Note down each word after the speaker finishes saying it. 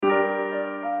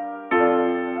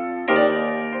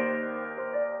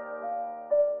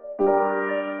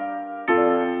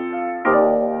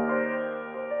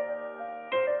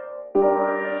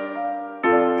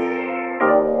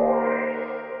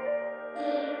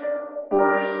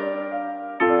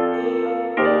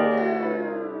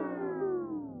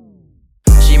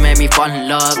me fall in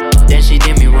love, then she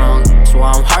did me wrong. So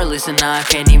I'm heartless and now I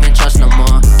can't even trust no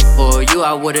more. For you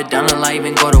I would've done a lot,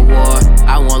 even go to war.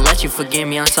 I won't let you forgive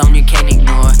me on something you can't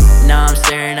ignore. Now I'm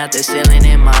staring at the ceiling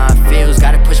in my feels.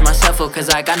 Gotta push myself up cause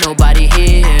I got nobody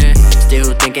here.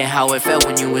 Still thinking how it felt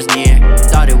when you was near.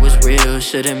 Thought it was real,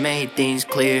 should've made things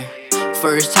clear.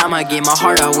 First time I gave my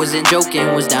heart, I wasn't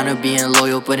joking. Was down to being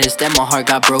loyal, but instead my heart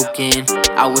got broken.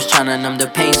 I was tryna numb the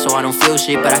pain so I don't feel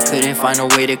shit, but I couldn't find a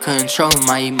way to control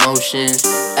my emotions.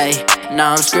 Ay,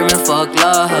 now I'm screaming fuck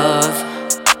love.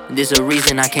 There's a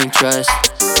reason I can't trust.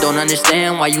 Don't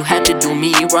understand why you had to do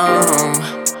me wrong,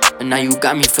 and now you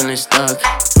got me feeling stuck.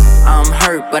 I'm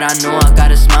hurt, but I know I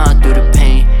gotta smile through the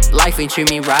pain. Life ain't treat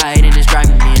me right and it's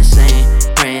driving me insane.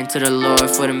 Praying to the Lord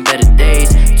for them better days.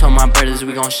 Told my brothers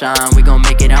we gon' shine, we gon'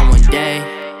 make it out one day.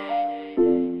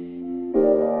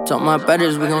 Told my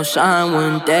brothers we gon' shine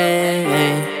one day.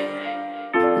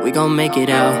 We gon' make it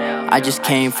out. I just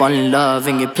can't fall in love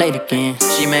and get played again.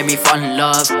 She made me fall in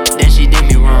love, then she did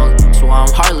me wrong. So I'm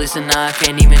heartless and now I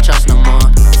can't even trust no more.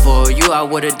 For you I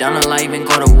would've done a lot, even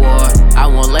go to war. I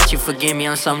won't let you forgive me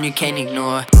on something you can't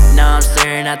ignore. Now I'm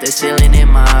staring at the ceiling in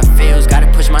my feels. Gotta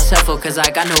push myself up cause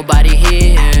I got nobody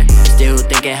here. Still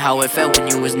thinking how it felt when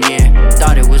you was near.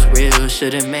 Thought it was real,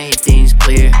 should've made things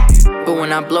clear. But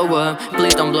when I blow up,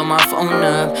 please don't blow my phone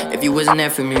up. If you wasn't there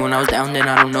for me when I was down, then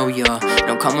I don't know y'all.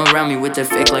 Don't come around me with the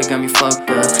fake like got me fucked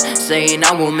up. Saying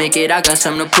I won't make it, I got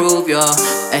something to prove, y'all.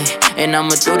 Ay, and I'ma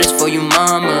do this for you,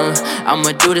 mama.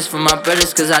 I'ma do this for my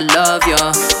brothers cause I love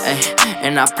y'all. Ay,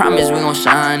 and I promise we gon'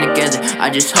 shine together. I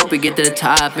just hope we get to the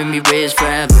top and be rich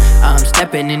forever. I'm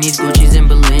stepping in these Gucci's and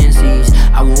Balenci's.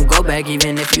 I won't go back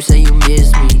even if you say you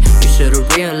miss me. You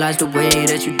should've realized the way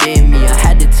that you did me. I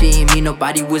had the team, me,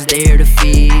 nobody was there to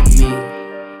feed me.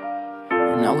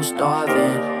 And I was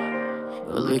starving,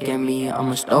 but look at me, I'm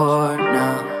a star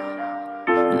now.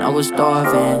 And I was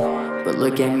starving, but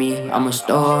look at me, I'm a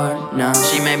star now.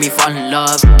 She made me fall in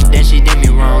love, then she did me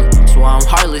wrong. So I'm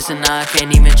heartless and now I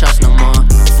can't even trust no more.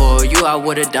 For you I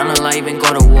would've done a lot, even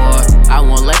go to war. I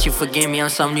won't let you forgive me on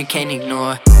something you can't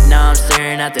ignore. Now I'm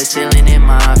staring at the ceiling in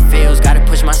my feels. Gotta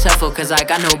push myself up cause I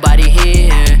got nobody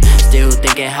here. Still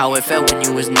thinking how it felt when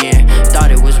you was near.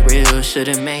 Thought it was real,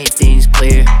 should've made things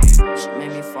clear. She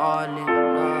made me fall in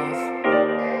love.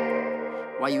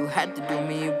 Why you had to do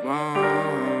me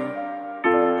wrong?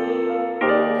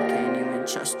 Can't even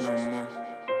trust no more.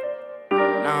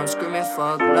 Now I'm screaming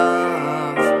fuck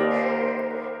love.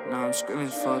 Now I'm screaming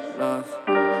fuck love.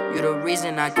 You're the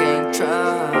reason I can't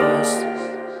trust.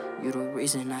 You're the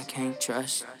reason I can't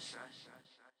trust.